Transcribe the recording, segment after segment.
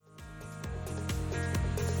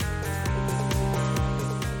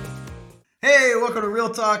Hey, welcome to Real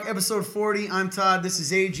Talk, episode 40. I'm Todd. This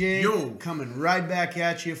is AJ. Yo. Coming right back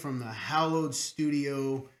at you from the hallowed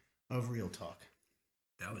studio of Real Talk.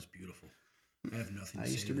 That was beautiful. I have nothing to I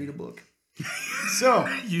say. used to read a book. So,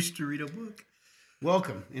 I used to read a book.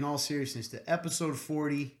 welcome, in all seriousness, to episode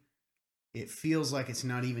 40. It feels like it's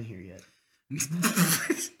not even here yet.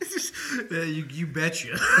 You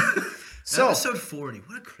betcha. So, Episode 40.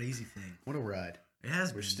 What a crazy thing. what a ride. It has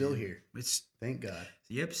We're been, still dude. here. It's Thank God.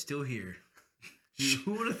 still here.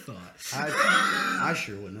 Who would have thought? I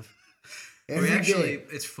sure wouldn't have. Every day.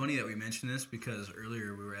 It's funny that we mentioned this because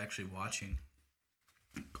earlier we were actually watching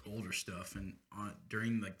older stuff, and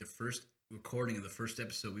during like the first recording of the first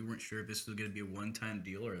episode, we weren't sure if this was going to be a one-time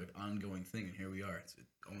deal or an ongoing thing, and here we are. It's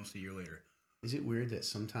almost a year later. Is it weird that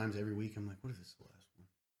sometimes every week I'm like, what if this is the last one?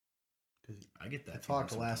 Because I get that. I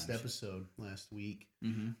talked last sometimes. episode last week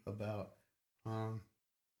Mm-hmm. about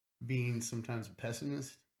being sometimes a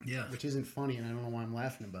pessimist, Yeah. which isn't funny, and I don't know why I'm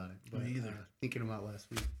laughing about it. But Me either. thinking about last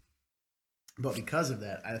week. But because of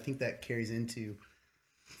that, I think that carries into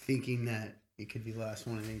thinking that it could be the last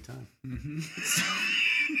one at any time. Mm-hmm.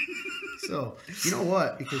 So, you know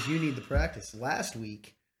what? Because you need the practice. Last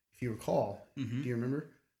week, if you recall, Mhm. do you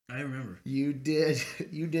remember? I remember. You did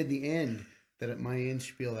the end that at my end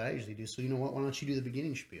spiel that I usually do. So you know what? Why don't you do the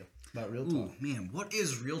beginning spiel about Real Talk? Ooh, man, what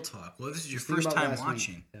is Real Talk? Well, this is your Just think first about time last week.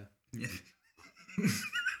 watching. Yeah. Yeah.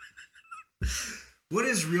 What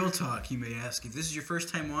is Real Talk, you may ask? If this is your first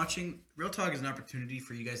time watching, Real Talk is an opportunity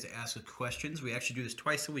for you guys to ask us questions. We actually do this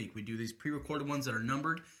twice a week. We do these pre-recorded ones that are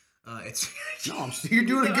numbered. It's No, you're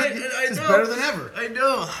doing it good. I It's know. better than ever. I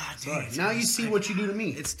know. Sorry. Dang, Now you see what you do to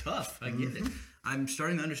me. It's tough. I get it. I'm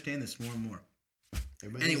starting to understand this more and more.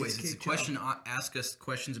 Everybody Anyways, gets it's a kicked question. Ask us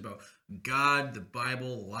questions about God, the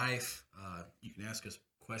Bible, life. You can ask us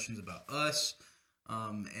questions about us,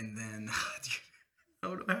 and then I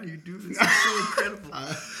don't know how you do this. It's so incredible.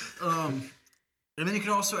 And then you can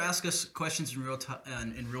also ask us questions in real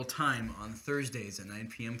time on Thursdays at 9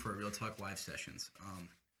 p.m. for our Real Talk live sessions.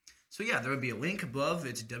 So yeah, there would be a link above.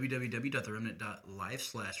 It's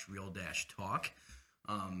www.theremnant.life/real-talk.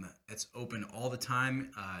 It's open all the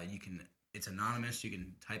time. It's anonymous. You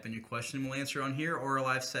can type in your question and we'll answer on here or a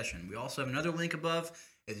live session. We also have another link above.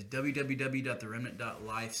 It's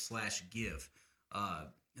www.theremnant.life/give.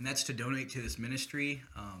 And that's to donate to this ministry.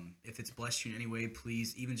 If it's blessed you in any way,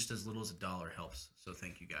 please, even just as little as $1 helps. So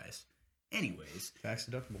thank you guys. Anyways, Tax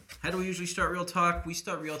deductible. how do we usually start Real Talk? We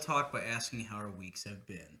start Real Talk by asking how our weeks have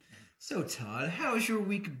been. So Todd, how's your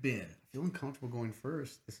week been? Feeling comfortable going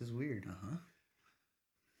first. This is weird. Uh-huh.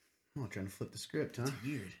 I'm not trying to flip the script, huh? It's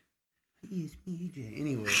weird. Please, PJ.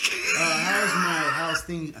 Anyway, how's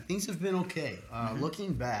things? Things have been okay.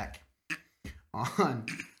 Looking back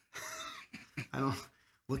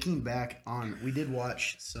on, we did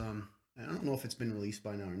watch some. I don't know if it's been released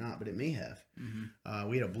by now or not, but it may have. Mm-hmm.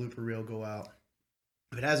 We had a blooper reel go out.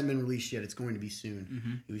 If it hasn't been released yet, it's going to be soon.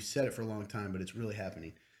 Mm-hmm. We've said it for a long time, but it's really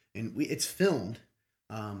happening, and it's filmed.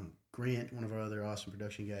 Grant, one of our other awesome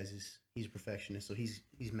production guys, he's a perfectionist, so he's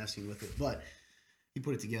messing with it, but he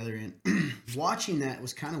put it together. And watching that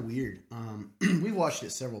was kind of weird. We watched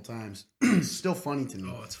it several times. It's still funny to me.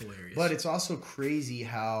 Oh, it's hilarious. But it's also crazy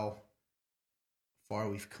how far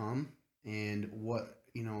we've come, and what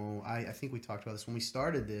I think we talked about this when we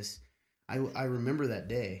started this. I remember that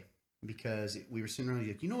day because we were sitting around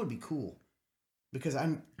like, it'd be cool, because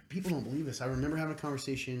people don't believe this. I remember having a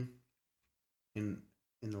conversation in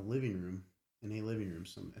the living room,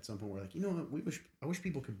 at some point. We're like, I wish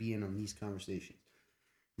people could be in on these conversations.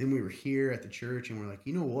 Then we were here at the church, and we're like,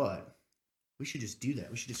 you know what? We should just do that.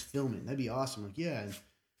 We should just film it. That'd be awesome. Like, yeah. And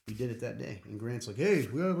we did it that day. And Grant's like, hey,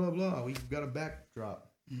 blah, blah, blah. We've got a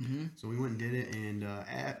backdrop. Mm-hmm. So we went and did it. And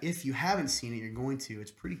if you haven't seen it, you're going to.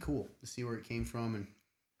 It's pretty cool to see where it came from.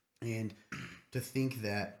 And to think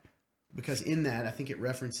that, because in that, I think it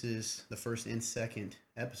references the first and second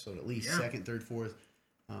episode, at least. Yeah. Second, third, fourth.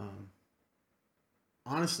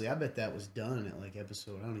 Honestly, I bet that was done at like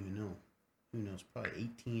episode, I don't even know. Who knows? Probably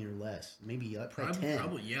 18 or less. Maybe probably 10.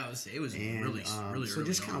 Probably, yeah. It was really so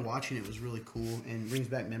just kind of watching it was really cool and brings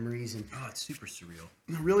back memories. And it's super surreal.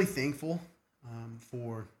 I'm really thankful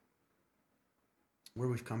for where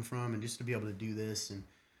we've come from, and just to be able to do this. And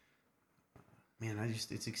man,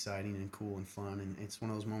 it's exciting and cool and fun. And it's one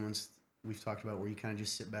of those moments we've talked about where you kind of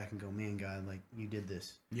just sit back and go, man, God, like, you did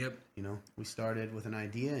this. Yep. We started with an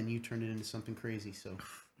idea and you turned it into something crazy. So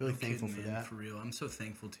really thankful for that. For real. I'm so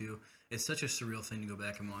thankful too. It's such a surreal thing to go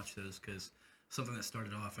back and watch those, because something that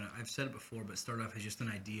started off, and I've said it before, but started off as just an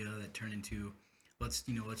idea that turned into, let's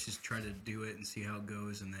just try to do it and see how it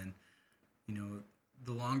goes. And then,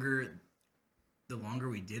 the longer the longer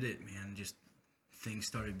we did it, man, just things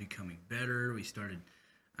started becoming better. We started.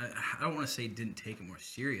 I don't want to say didn't take it more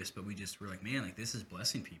serious, but we just were like, man, like this is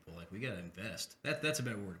blessing people. Like we gotta invest. That's a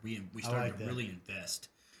better word. We started to really invest,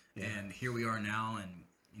 and here we are now, and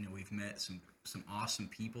you know we've met some awesome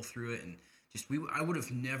people through it, and just I would have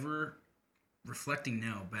never, reflecting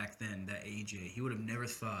now back then, that AJ, he would have never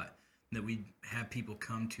thought that we'd have people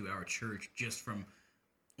come to our church just from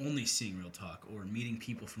only seeing Real Talk or meeting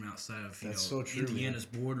people from outside of Indiana's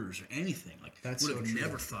borders or anything. Like would have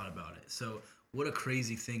never thought about it. So. What a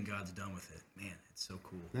crazy thing God's done with it. Man, it's so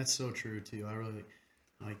cool. That's so true, too. I really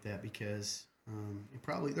like that because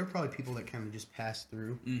there are probably people that kind of just pass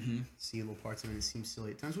through, see little parts of it, and it seems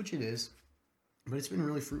silly at times, which it is, but it's been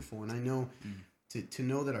really fruitful. And I know to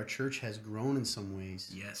know that our church has grown in some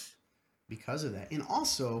ways because of that. And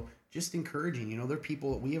also just encouraging. You know, there are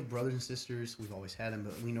people, we have brothers and sisters, we've always had them,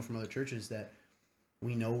 but we know from other churches that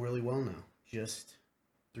we know really well now. Just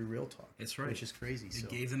through Real Talk. That's right. Which is crazy. It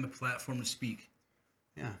gave them a platform to speak.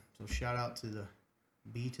 Yeah. So shout out to the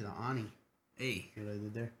B to the Ani. Hey. See what I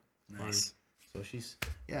did there? Nice. So she's,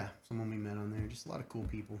 someone we met on there. Just a lot of cool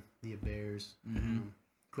people. The Bears.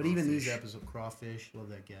 But even these episodes, Crawfish, love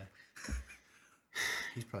that guy.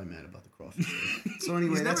 He's probably mad about the crawfish. So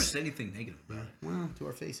anyway, he's never said anything negative about it. Well, to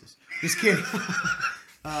our faces. Just kidding.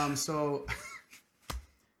 So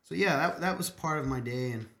yeah, that was part of my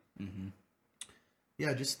day, and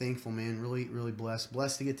yeah, just thankful, man. Really, really blessed.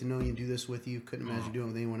 Blessed to get to know you and do this with you. Couldn't imagine doing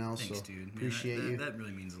it with anyone else. Thanks, so dude. Appreciate you. That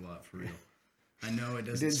really means a lot for real. I know it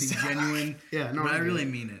doesn't seem genuine. Yeah, no, but I really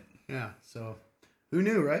mean it. Yeah. So, who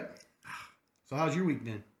knew, right? So, how's your week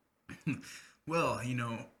been? Well, you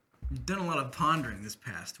know, done a lot of pondering this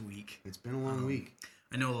past week. It's been a long week.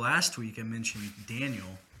 I know last week I mentioned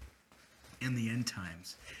Daniel and the end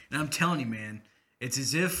times, and I'm telling you, man, it's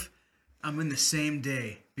as if I'm in the same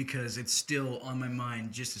day because it's still on my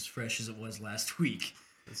mind just as fresh as it was last week.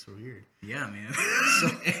 That's so weird. Yeah, man.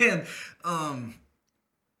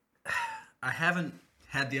 I haven't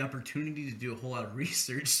had the opportunity to do a whole lot of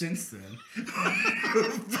research since then.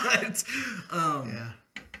 But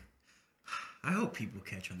I hope people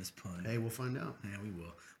catch on this pun. Hey, we'll find out. Yeah, we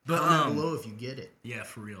will. But comment below if you get it. Yeah,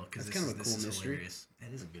 for real. Because that's kind of a cool mystery. Hilarious.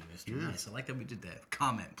 That is a good mystery. Yeah. Nice. I like that we did that.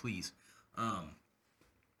 Comment, please.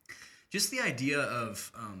 Just the idea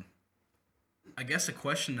of, I guess a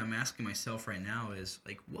question I'm asking myself right now is,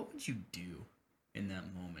 like, what would you do in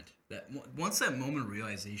that moment? That once that moment of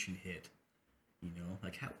realization hit, you know,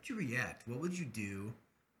 like, how would you react? What would you do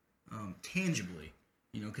tangibly?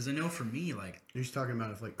 You know, because I know for me, like... You're just talking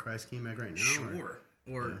about if, like, Christ came back right now? Sure.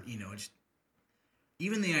 Or you know, just...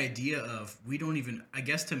 Even the idea of, we don't even... I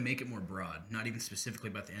guess to make it more broad, not even specifically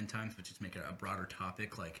about the end times, but just make it a broader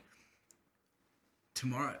topic, like...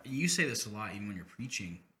 Tomorrow, you say this a lot even when you're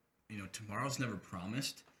preaching, you know, tomorrow's never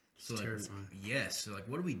promised. So like, yes. So like,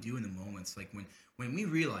 what do we do in the moments? Like when we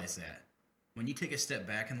realize that, when you take a step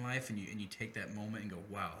back in life and you take that moment and go,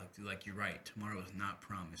 wow, like you're right, tomorrow is not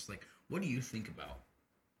promised. Like, what do you think about?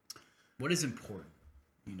 What is important?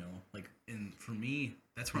 You know, like, and for me,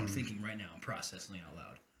 that's what I'm thinking right now. I'm processing out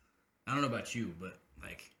loud. I don't know about you, but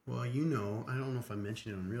like. Well, you know, I don't know if I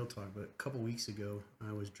mentioned it on Real Talk, but a couple weeks ago,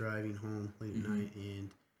 I was driving home late at night, and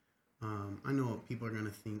I know what people are going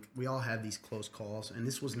to think. We all have these close calls, and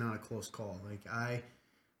this was not a close call. Like, I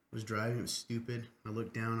was driving, it was stupid. I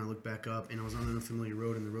looked down, I looked back up, and I was on an unfamiliar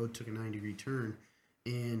road, and the road took a 90-degree turn.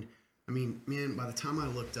 And, I mean, man, by the time I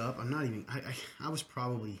looked up, I was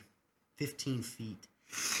probably 15 feet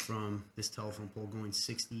from this telephone pole going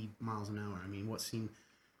 60 miles an hour. I mean, what seemed...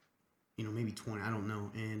 you know, maybe 20, I don't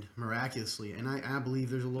know. And miraculously, and I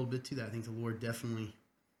believe there's a little bit to that. I think the Lord definitely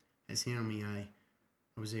has handled me. I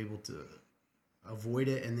was able to avoid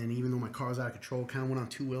it. And then even though my car was out of control, kind of went on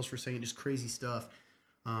two wheels for a second, just crazy stuff.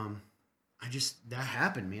 That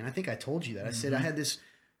happened, man. I think I told you that. I said I had this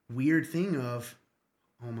weird thing of,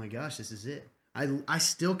 oh my gosh, this is it. I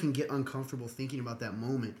still can get uncomfortable thinking about that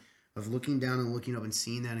moment of looking down and looking up and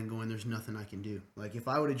seeing that and going, there's nothing I can do. Like, if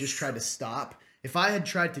I would have just tried to stop, if I had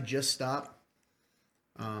tried to just stop,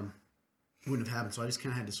 it wouldn't have happened. So I just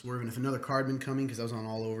kind of had to swerve. And if another car had been coming, because I was on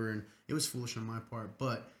all over, and it was foolish on my part,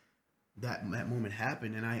 but that moment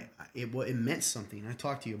happened, and it meant something. I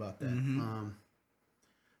talked to you about that.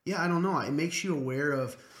 Yeah, I don't know. It makes you aware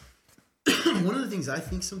of one of the things I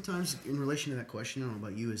think sometimes in relation to that question, I don't know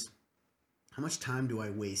about you, is how much time do I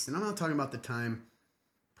waste? And I'm not talking about the time,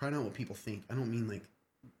 probably not what people think. I don't mean like,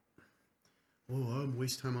 oh, I'm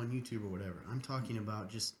waste time on YouTube or whatever. I'm talking about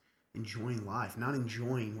just enjoying life, not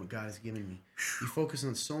enjoying what God has given me. You focus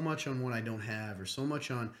on so much on what I don't have, or so much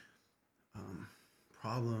on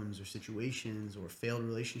problems or situations or failed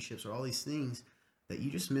relationships or all these things. that you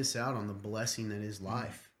just miss out on the blessing that is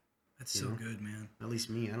life. That's so good, man. At least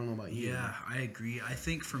me. I don't know about you. Yeah, I agree. I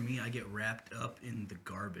think for me, I get wrapped up in the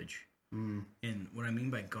garbage. And what I mean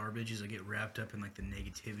by garbage is I get wrapped up in like the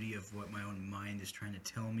negativity of what my own mind is trying to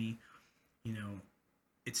tell me. You know,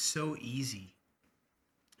 it's so easy.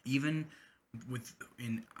 Even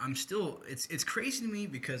it's crazy to me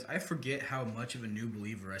because I forget how much of a new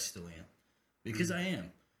believer I still am. Because I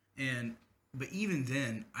am. But even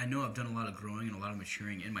then, I know I've done a lot of growing and a lot of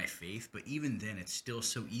maturing in my faith, but even then, it's still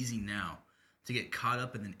so easy now to get caught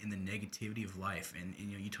up in the negativity of life. And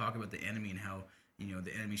you know, you talk about the enemy and how, you know,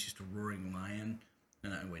 the enemy's just a roaring lion.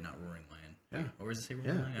 Wait, not roaring lion. Yeah. Or does it say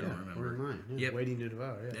roaring lion? I don't remember. Roaring lion. Yeah. Yep. Waiting to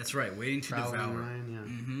devour. Yeah. That's right, waiting to Prowling devour.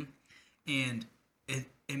 lion, yeah. And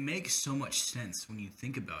it makes so much sense when you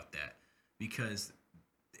think about that, because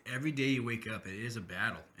every day you wake up, it is a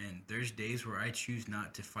battle, and there's days where I choose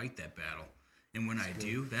not to fight that battle. And when I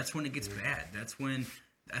do, that's when it gets bad. That's when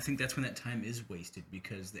that time is wasted,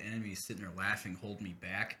 because the enemy is sitting there laughing, holding me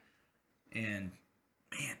back. And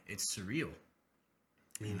man, it's surreal.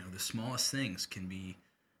 You know, the smallest things can be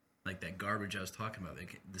like that garbage I was talking about.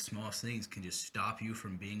 The smallest things can just stop you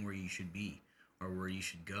from being where you should be or where you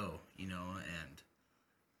should go, you know, and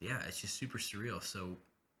yeah, it's just super surreal. So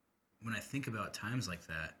when I think about times like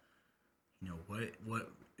that, you know, what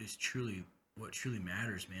truly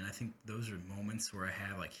matters, man. I think those are moments where I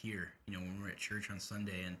have, like here, you know, when we're at church on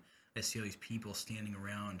Sunday and I see all these people standing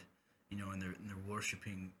around, you know, and they're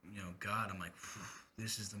worshiping, you know, God. I'm like,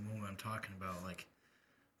 this is the moment I'm talking about. Like,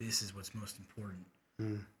 this is what's most important.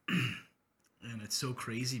 And it's so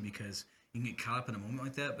crazy because you can get caught up in a moment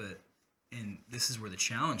like that, and this is where the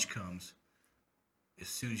challenge comes. As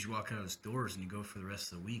soon as you walk out of those doors and you go for the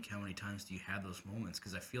rest of the week, how many times do you have those moments?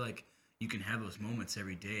 Because I feel like you can have those moments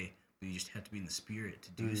every day, but you just have to be in the spirit to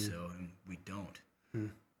do so, and we don't.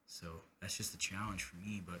 So that's just the challenge for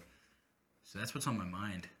me. But so that's what's on my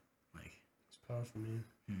mind. Like, it's powerful, man.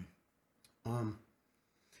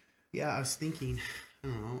 Yeah, I was thinking, I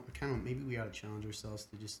don't know, kind of maybe we ought to challenge ourselves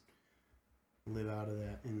to just live out of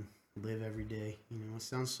that and live every day. You know, it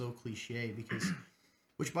sounds so cliche because,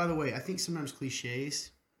 which by the way, I think sometimes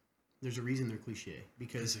cliches, there's a reason they're cliche,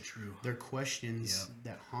 because they're questions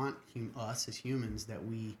that haunt us as humans that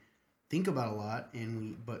we think about a lot,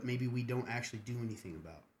 but maybe we don't actually do anything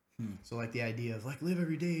about. So like the idea of like live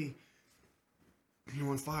every day, you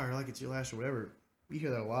know, on fire like it's your last or whatever. We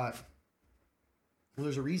hear that a lot. Well,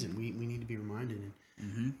 there's a reason. We need to be reminded.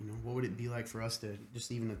 And you know, what would it be like for us to just,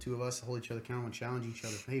 even the two of us, hold each other accountable and challenge each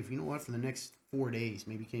other? Hey, you know what? For the next 4 days,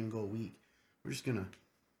 maybe you can't even go a week, we're just gonna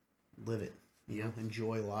live it. You know,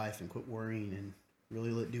 enjoy life and quit worrying and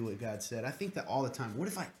really do what God said. I think that all the time. What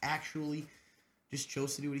if I actually just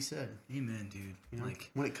chose to do what He said? Amen, dude. You know, like,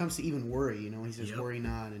 when it comes to even worry, you know, He says worry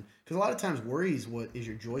not, and because a lot of times worry is what is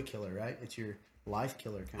your joy killer, right? It's your life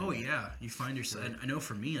killer kind of. Oh yeah, you find yourself. I know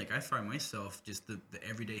for me, like I find myself just the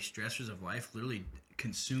everyday stressors of life literally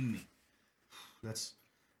consume me.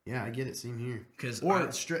 Yeah, I get it. Same here.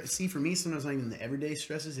 See, for me, sometimes not even the everyday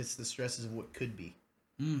stresses; it's the stresses of what could be.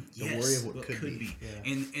 The worry of what could be.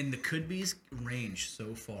 Yeah. And the could be's range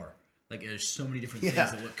so far. Like there's so many different things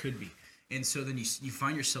that what could be. And so then you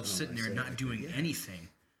find yourself sitting there not doing anything.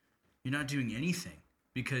 You're not doing anything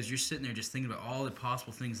because you're sitting there just thinking about all the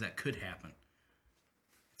possible things that could happen.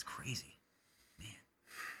 It's crazy, man.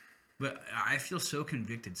 But I feel so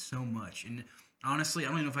convicted so much. And honestly, I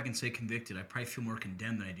don't even know if I can say convicted. I probably feel more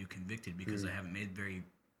condemned than I do convicted because I haven't made very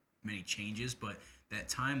many changes. But that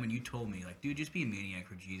time when you told me, like, dude, just be a maniac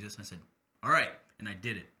for Jesus, I said, all right. And I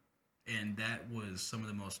did it. And that was some of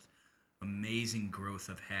the most amazing growth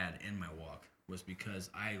I've had in my walk, was because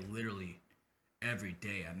I literally every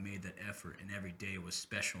day I made that effort, and every day was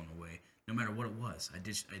special in a way, no matter what it was.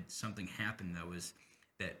 Something happened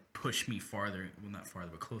that pushed me farther, well, not farther,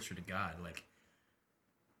 but closer to God. Like,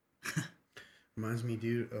 reminds me,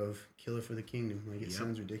 dude, of Killer for the Kingdom. Like, it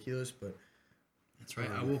sounds ridiculous, but that's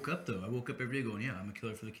right. I woke up every day going, yeah, I'm a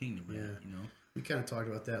killer for the kingdom. Right? Yeah. You know, we kind of talked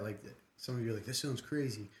about that. Like, some of you are like, this sounds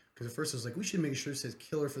crazy. Because at first I was like, we should make a shirt that says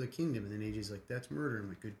Killer for the Kingdom. And then AJ's like, that's murder. I'm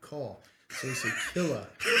like, good call. So we say killer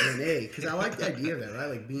with an A. Because I like the idea of that,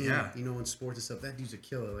 right? Like being, you know, in sports and stuff, that dude's a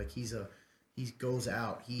killer. Like he goes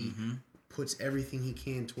out. He puts everything he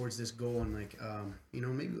can towards this goal. And like, you know,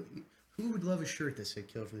 maybe, who would love a shirt that said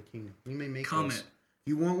Killer for the Kingdom? We may make comment. Those.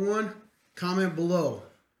 You want one? Comment below.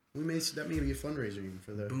 That may be a fundraiser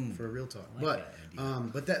even for a real talk. Like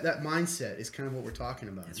but that mindset is kind of what we're talking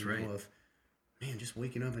about. That's right. Know, of, man, just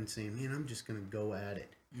waking up and saying, man, I'm just gonna go at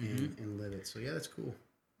it and live it. So yeah, that's cool.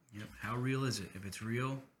 Yep. How real is it? If it's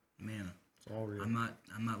real, man, it's all real. I'm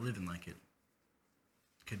not living like it.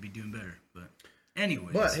 Could be doing better, but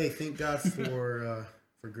Anyways. But hey, thank God for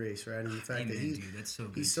grace, right? And the fact that Amen, dude. That's so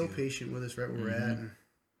good. he's so too. patient with us right where we're at. And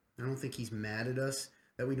I don't think he's mad at us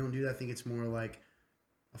that we don't do that. I think it's more like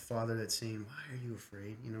a father that's saying, "Why are you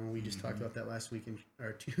afraid?" You know, we just talked about that last week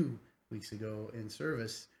or 2 weeks ago in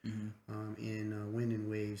service in Wind and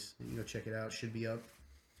Waves. You go check it out; it should be up.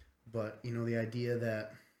 But you know, the idea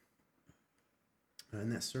that in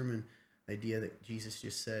that sermon, the idea that Jesus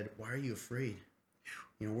just said, "Why are you afraid?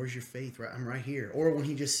 You know, where's your faith? Right, I'm right here." Or when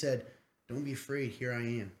he just said, "Don't be afraid, here I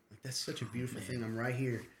am." Like that's such a beautiful thing. I'm right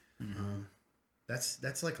here.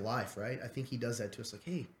 That's like life, right? I think he does that to us. Like,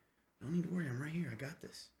 hey, don't need to worry. I'm right here. I got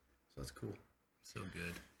this. So that's cool. So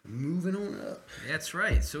good. Moving on up. That's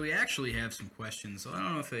right. So we actually have some questions. So I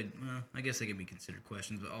don't know if I guess they could be considered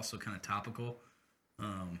questions, but also kind of topical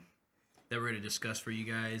that we're going to discuss for you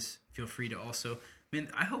guys. Feel free to also, man,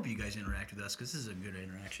 I hope you guys interact with us because this is a good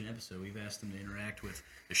interaction episode. We've asked them to interact with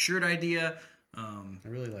the shirt idea. I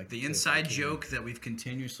really like the inside joke that we've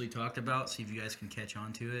continuously talked about. See if you guys can catch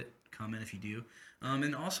on to it. Comment if you do.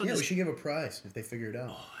 And also, we should give a prize if they figure it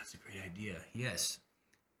out. Oh, that's a great idea. Yes.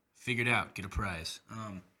 Figure it out. Get a prize.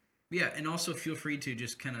 Yeah, and also feel free to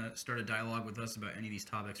just kind of start a dialogue with us about any of these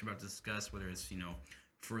topics we're about to discuss, whether it's,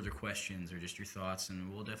 further questions or just your thoughts,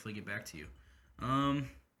 and we'll definitely get back to you.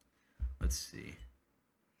 Let's see.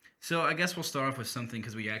 So I guess we'll start off with something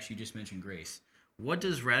because we actually just mentioned grace. What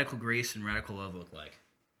does radical grace and radical love look like?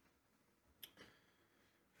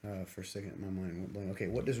 For a second, my mind went blank. Okay,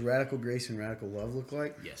 what does radical grace and radical love look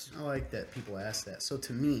like? Yes. I like that people ask that. So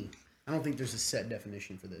to me, I don't think there's a set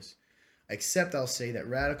definition for this. Except I'll say that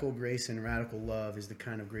radical grace and radical love is the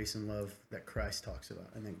kind of grace and love that Christ talks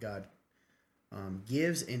about and that God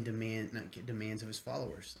gives and demands of his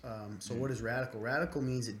followers. So what is radical? Radical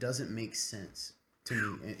means it doesn't make sense to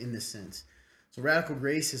me in this sense. So radical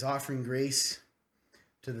grace is offering grace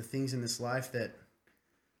to the things in this life that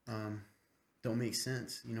don't make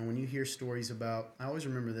sense. You know, when you hear stories about, I always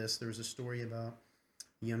remember this, there was a story about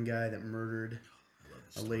a young guy that murdered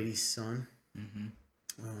a lady's son.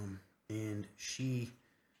 And she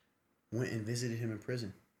went and visited him in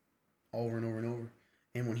prison over and over and over.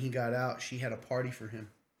 And when he got out, she had a party for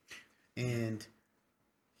him. And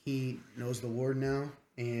he knows the Lord now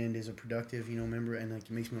and is a productive, member. And like,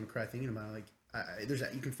 it makes me want to cry thinking about it. Like,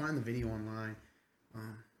 you can find the video online.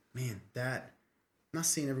 Man, I'm not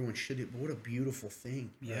saying everyone should do it, but what a beautiful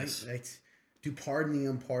thing. Yes. Right? To pardon the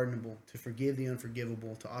unpardonable, to forgive the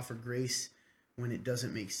unforgivable, to offer grace when it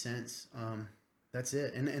doesn't make sense. That's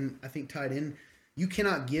it. And I think tied in, you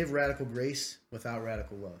cannot give radical grace without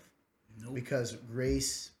radical love. Nope. Because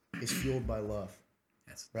grace is fueled by love.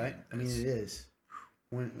 That's right? I mean, it is.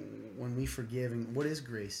 When we forgive, and what is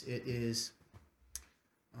grace? It is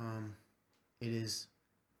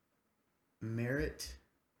merit,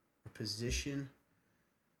 a position.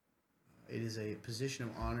 It is a position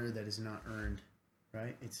of honor that is not earned,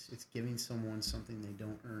 right? It's giving someone something they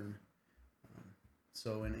don't earn.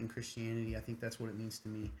 So in Christianity, I think that's what it means to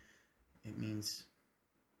me. It means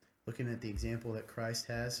looking at the example that Christ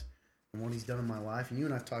has and what he's done in my life. And you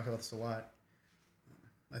and I have talked about this a lot.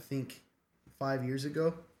 I think 5 years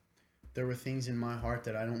ago, there were things in my heart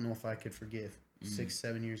that I don't know if I could forgive. 6,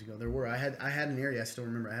 7 years ago, there were. I had an area, I still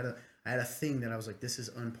remember. I had a thing that I was like, this is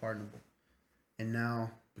unpardonable. And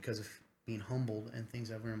now, because of being humbled and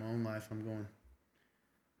things I've learned in my own life, I'm going,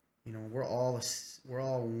 we're all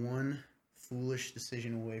one foolish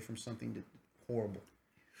decision away from something horrible.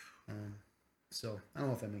 So I don't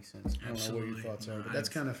know if that makes sense. I don't know what your thoughts are, but that's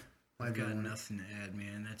kind of my view. I've got nothing to add,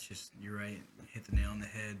 man. That's just, you're right. Hit the nail on the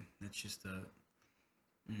head. That's just I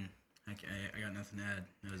got nothing to add.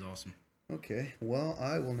 That was awesome. Okay, well,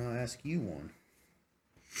 I will now ask you one.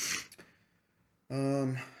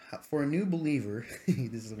 For a new believer,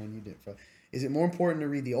 this is the one you did. Is it more important to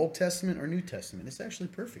read the Old Testament or New Testament? It's actually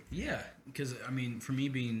perfect. Yeah, because for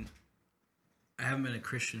me I haven't been a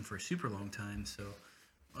Christian for a super long time. So,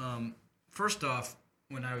 first off,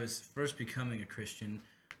 when I was first becoming a Christian,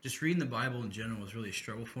 just reading the Bible in general was really a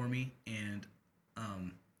struggle for me, and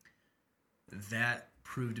that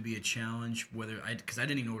proved to be a challenge. Because I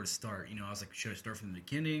didn't even know where to start. I was like, should I start from the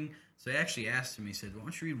beginning? So I actually asked him. He said, "Why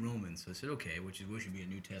don't you read Romans?" So I said, "Okay," which should be a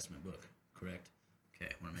New Testament book, correct?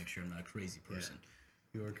 Okay, I want to make sure I'm not a crazy person.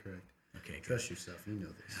 Yeah, you are correct. Okay, trust yourself. You know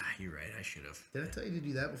this. You're right. I should have. Did I tell you to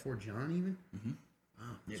do that before John even? Mm-hmm.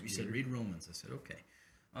 Oh, yeah, you said read Romans. I said okay.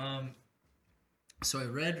 So I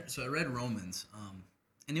read Romans,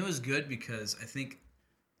 and it was good because I think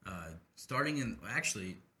I'm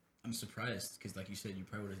surprised because, like you said, you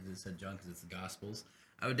probably would have said John because it's the Gospels.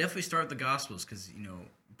 I would definitely start with the Gospels because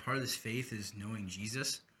part of this faith is knowing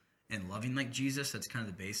Jesus, and loving like Jesus. That's kind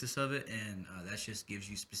of the basis of it, and that just gives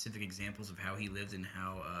you specific examples of how he lived and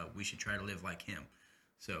how we should try to live like him.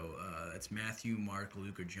 So it's Matthew, Mark,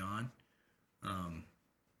 Luke, or John.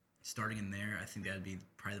 Starting in there, I think that'd be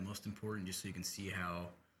probably the most important, just so you can see how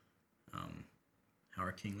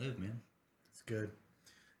our King lived, man. It's good.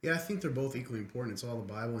 Yeah, I think they're both equally important. It's all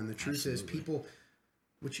the Bible, and the truth is, people,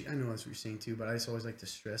 which I know that's what you're saying too, but I just always like to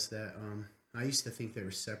stress that. I used to think they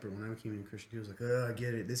were separate when I became a Christian. People was like, "Oh, I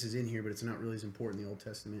get it. This is in here, but it's not really as important in the Old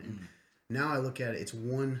Testament." And now I look at it; it's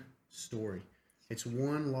one story. It's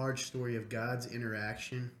one large story of God's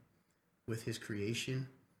interaction with His creation,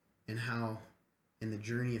 and how, in the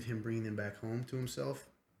journey of Him bringing them back home to Himself.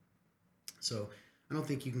 So I don't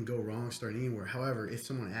think you can go wrong starting anywhere. However, if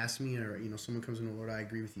someone asks me, or someone comes into the Lord, I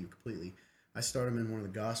agree with you completely. I start them in one of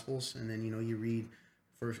the Gospels, and then you read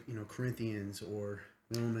first Corinthians or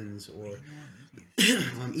Romans or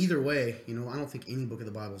either way. I don't think any book of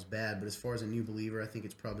the Bible is bad, but as far as a new believer, I think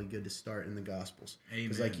it's probably good to start in the Gospels.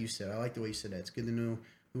 Because, like you said, I like the way you said that. It's good to know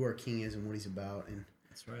who our King is and what He's about. And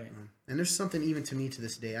that's right. And there's something even to me to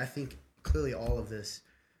this day. I think clearly all of this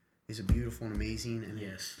is a beautiful and amazing, and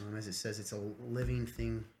yes. As it says, it's a living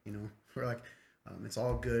thing. We're like, it's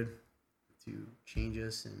all good to change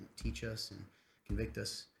us and teach us and convict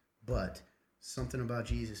us, but something about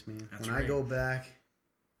Jesus, man. That's when right. I go back,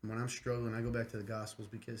 when I'm struggling, I go back to the Gospels,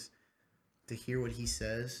 because to hear what He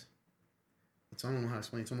says, I don't know how to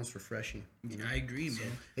explain. It's almost refreshing. I agree, man. So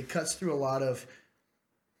it cuts through a lot of,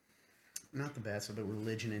 not the bad stuff, but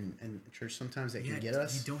religion and church sometimes that can get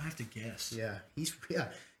us. You don't have to guess. Yeah,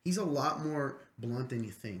 he's a lot more blunt than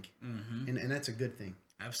you think, and that's a good thing.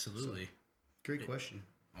 Absolutely. So, great question.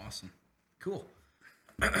 Awesome. Cool.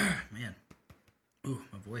 Man. Ooh,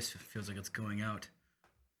 my voice feels like it's going out.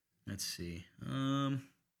 Let's see. What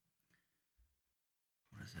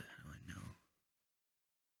is it? How do I know?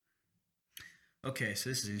 Okay, so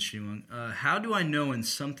this is an interesting one. How do I know when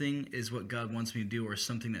something is what God wants me to do, or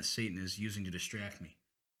something that Satan is using to distract me?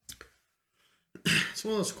 It's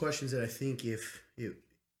one of those questions that I think if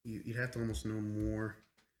you'd have to almost know more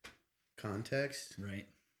context. Right.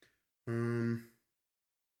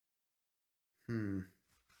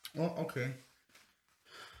 Well, okay.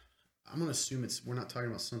 I'm gonna assume we're not talking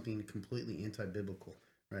about something completely anti-biblical,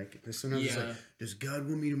 right? Because sometimes it's like, does God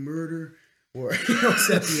want me to murder? Or it's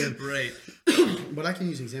at the end. Right. But I can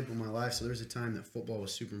use an example in my life. So there's a time that football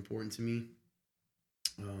was super important to me.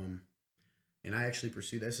 And I actually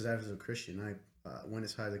pursued this as a Christian. I went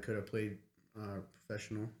as high as I could. I played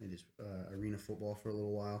professional. I did arena football for a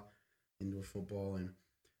little while, indoor football. And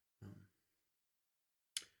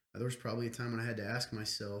there was probably a time when I had to ask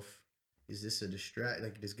myself, is this a distract?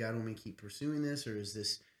 Like, does God want me to keep pursuing this? Or is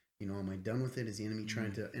this, am I done with it? Is the enemy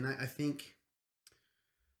trying to? And I think,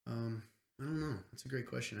 I don't know. That's a great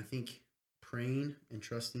question. I think praying and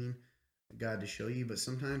trusting God to show you, but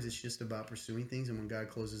sometimes it's just about pursuing things, and when God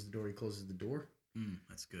closes the door, He closes the door.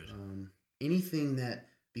 That's good. Anything that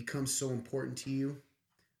becomes so important to you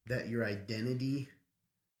that your identity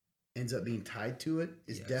ends up being tied to it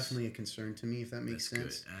is definitely a concern to me, if that makes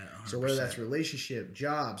sense. So whether that's relationship,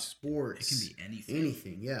 job, sports, it can be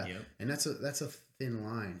anything, yeah. Yep. And that's a thin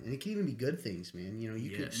line, and it can even be good things, man.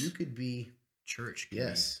 You could be church.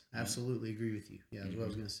 Yes, absolutely agree with you. Yeah, that's what I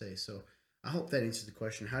was going to say. So I hope that answers the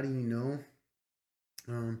question. How do you know?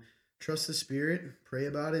 Trust the Spirit, pray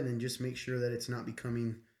about it, and just make sure that it's not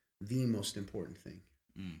becoming the most important thing.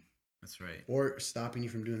 That's right. Or stopping you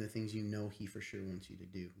from doing the things He for sure wants you to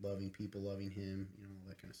do. Loving people, loving Him, all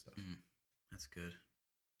that kind of stuff. That's good.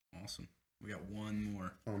 Awesome. We got one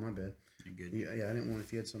more. Oh, my bad. You're good. Yeah, I didn't want,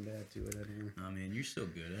 if you had some bad to it, I didn't know. Oh, man, you're still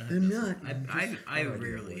good. I'm not.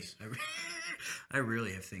 I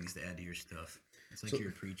rarely have things to add to your stuff. It's like you're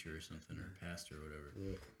a preacher or something, or a pastor or whatever.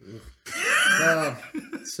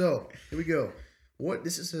 So here we go.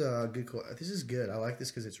 This is a good. This is good. I like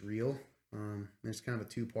this because it's real. It's kind of a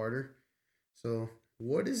two-parter. So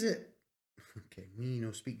what is it? Okay,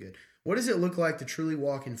 speak good. What does it look like to truly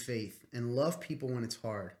walk in faith and love people when it's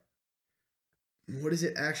hard? What is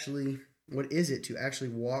it to actually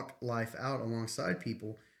walk life out alongside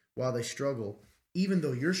people while they struggle, even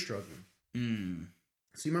though you're struggling?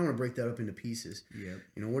 So you might want to break that up into pieces. Yep.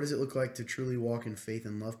 What does it look like to truly walk in faith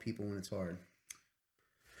and love people when it's hard?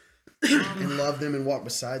 And love them and walk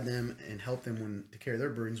beside them and help them to carry their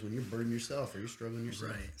burdens when you're burdened yourself or you're struggling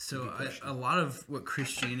yourself. Right. So a lot of what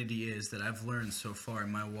Christianity is that I've learned so far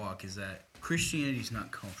in my walk is that Christianity is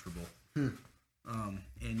not comfortable. And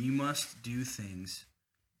you must do things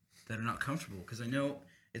that are not comfortable. Because I know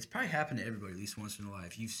it's probably happened to everybody at least once in their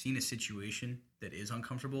life. You've seen a situation that is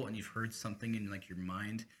uncomfortable, and you've heard something in like your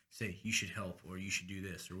mind say you should help or you should do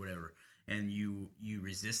this or whatever, and you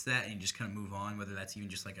resist that and you just kind of move on. Whether that's even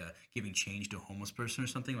just like a giving change to a homeless person or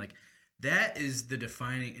something, like that is the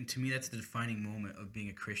defining. And to me, that's the defining moment of being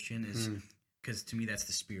a Christian. Is because to me that's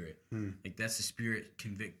the Spirit. Like that's the Spirit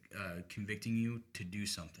convicting you to do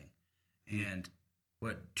something, and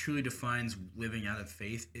what truly defines living out of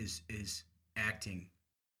faith is acting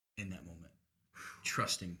in that moment,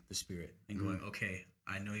 trusting the Spirit and going, okay,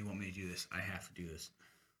 I know you want me to do this. I have to do this.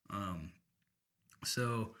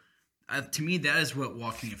 So to me, that is what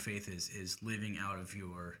walking in faith is living out of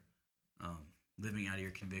your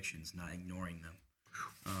convictions, not ignoring them.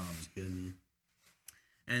 That's good, man.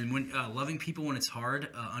 And when loving people when it's hard,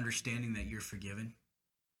 understanding that you're forgiven.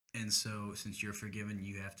 And so since you're forgiven,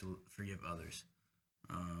 you have to forgive others.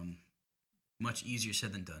 Much easier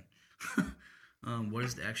said than done. What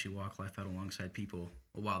is to actually walk life out alongside people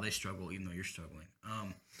while they struggle, even though you're struggling?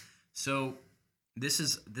 So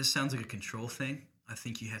this sounds like a control thing. I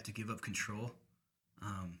think you have to give up control.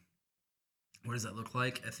 What does that look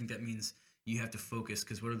like? I think that means you have to focus,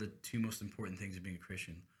 because what are the two most important things of being a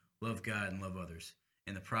Christian? Love God and love others.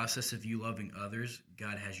 In the process of you loving others,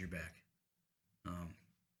 God has your back.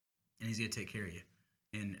 And he's going to take care of you.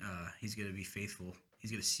 And he's going to be faithful. He's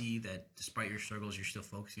going to see that despite your struggles, you're still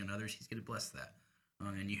focusing on others. He's going to bless that.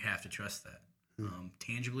 And you have to trust that.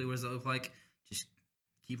 Tangibly, what does that look like? Just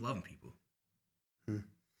keep loving people.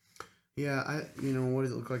 Yeah, what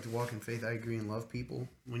does it look like to walk in faith? I agree and love people.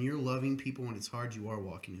 When you're loving people when it's hard, you are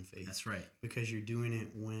walking in faith. That's right. Because you're doing it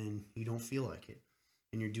when you don't feel like it.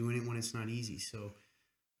 And you're doing it when it's not easy. So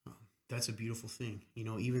that's a beautiful thing.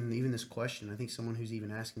 Even this question, I think someone who's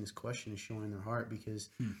even asking this question is showing their heart, because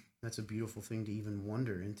that's a beautiful thing to even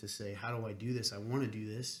wonder and to say, how do I do this? I want to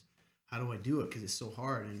do this. How do I do it? Because it's so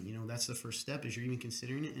hard. And, that's the first step, is you're even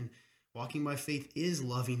considering it. And walking by faith is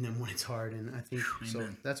loving them when it's hard. And I think, so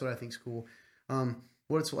that's what I think is cool.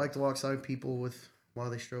 What it's like to walk alongside people while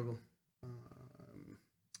they struggle.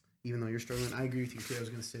 Even though you're struggling, I agree with you, too. I was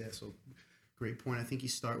going to say that. So great point. I think you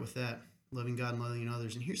start with that. Loving God and loving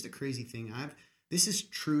others. And here's the crazy thing. This is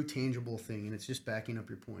true, tangible thing, and it's just backing up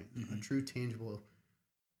your point. A true, tangible,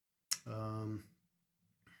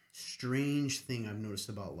 strange thing I've noticed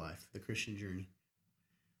about life, the Christian journey.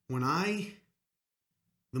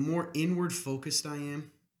 The more inward focused I am,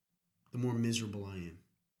 the more miserable I am.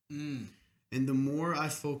 And the more I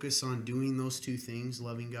focus on doing those two things,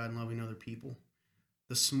 loving God and loving other people,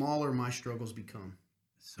 the smaller my struggles become.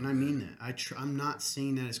 And I mean that. I'm not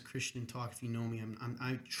saying that as Christian talk. If you know me,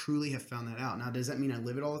 I truly have found that out. Now, does that mean I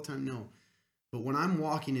live it all the time? No. But when I'm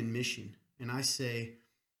walking in mission and I say,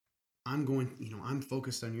 I'm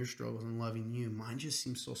focused on your struggles and loving you, mine just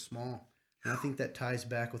seems so small. And I think that ties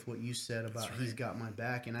back with what you said about he's got my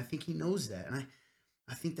back. And I think he knows that. And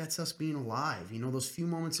I think that's us being alive. Those few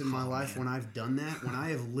moments in my life when I've done that, when I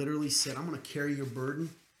have literally said, I'm going to carry your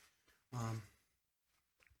burden.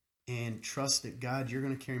 And trust that, God, you're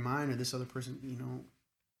going to carry mine, or this other person,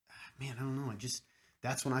 man, I don't know.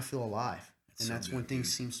 That's when I feel alive. And that's when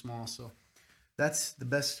things seem small. So that's the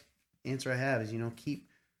best answer I have is, keep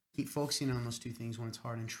focusing on those two things when it's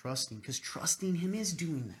hard, and trusting, because trusting him is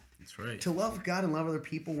doing that. That's right. To love God and love other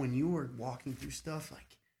people when you are walking through stuff,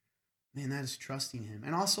 like, man, that is trusting him.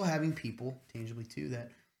 And also having people, tangibly too,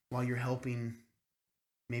 that while you're helping,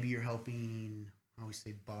 maybe you're helping, I always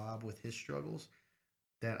say Bob with his struggles,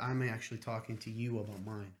 that I'm actually talking to you about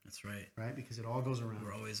mine. That's right. Right? Because it all goes around.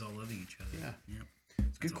 We're always all loving each other. Yeah. Yep.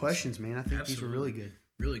 It's good questions, man. I think these were really good.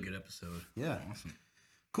 Really good episode. Yeah. Awesome.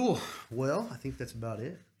 Cool. Well, I think that's about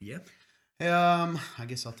it. Yep. I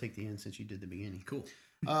guess I'll take the end since you did the beginning. Cool.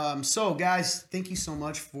 So, guys, thank you so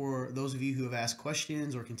much for those of you who have asked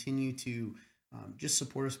questions or continue to just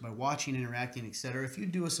support us by watching, interacting, etc. If you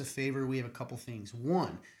do us a favor, we have a couple things.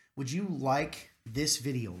 One, would you like this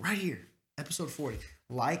video right here, episode 40?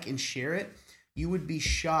 Like and share it. You would be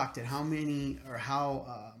shocked at how many or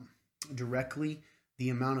how directly the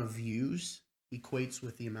amount of views equates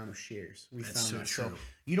with the amount of shares. We found that. True. So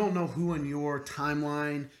you don't know who in your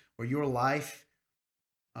timeline or your life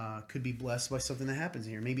could be blessed by something that happens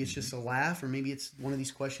here. Maybe it's just a laugh, or maybe it's one of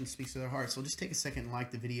these questions speaks to their heart. So just take a second and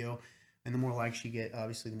like the video. And the more likes you get,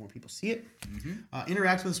 obviously, the more people see it.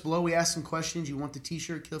 Interact with us below. We asked some questions. You want the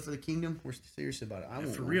T-shirt, Kill for the Kingdom? We're serious about it. I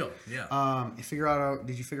won't. For real, yeah. Did you figure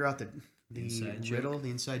out the riddle,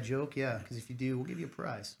 the inside joke? Yeah, because if you do, we'll give you a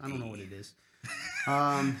prize. I don't know what it is.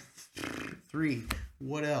 3.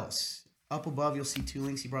 What else? Up above, you'll see 2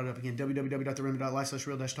 links. He brought it up again.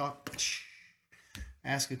 www.theremnant.life/real-talk.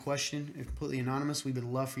 Ask a question. It's completely anonymous. We would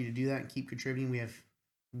love for you to do that and keep contributing. We have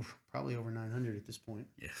probably over 900 at this point.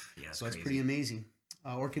 Yeah, So that's pretty amazing.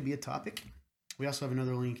 Or it could be a topic. We also have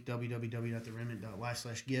another link,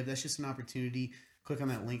 www.theremnant.life/give. That's just an opportunity. Click on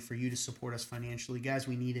that link for you to support us financially. Guys,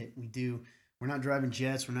 we need it. We do. We're not driving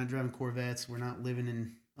jets. We're not driving Corvettes. We're not living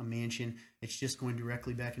in a mansion. It's just going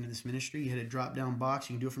directly back into this ministry. You hit a drop-down box.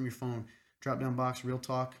 You can do it from your phone. Drop-down box, Real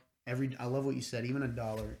Talk. I love what you said. Even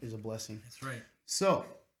 $1 is a blessing. That's right. So,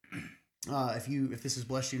 if this has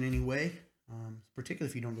blessed you in any way, particularly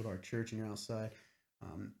if you don't go to our church and you're outside,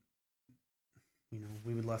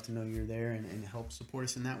 we would love to know you're there and help support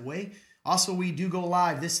us in that way. Also, we do go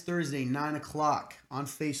live this Thursday, 9 o'clock on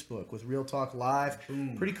Facebook with Real Talk Live.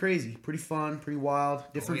 Boom. Pretty crazy, pretty fun, pretty wild.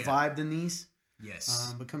 Different vibe than these.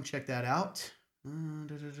 Yes. But come check that out. I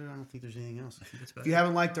don't think there's anything else. If you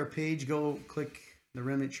haven't liked our page, go click The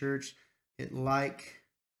Remnant Church. Hit like,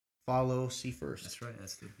 follow, see first. That's right.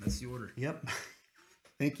 That's the order. Yep.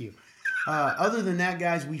 Thank you. Other than that,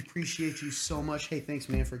 guys, we appreciate you so much. Hey, thanks,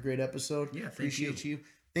 man, for a great episode. Yeah, appreciate you.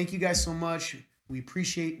 Thank you guys so much. We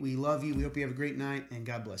love you. We hope you have a great night, and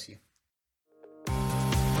God bless you.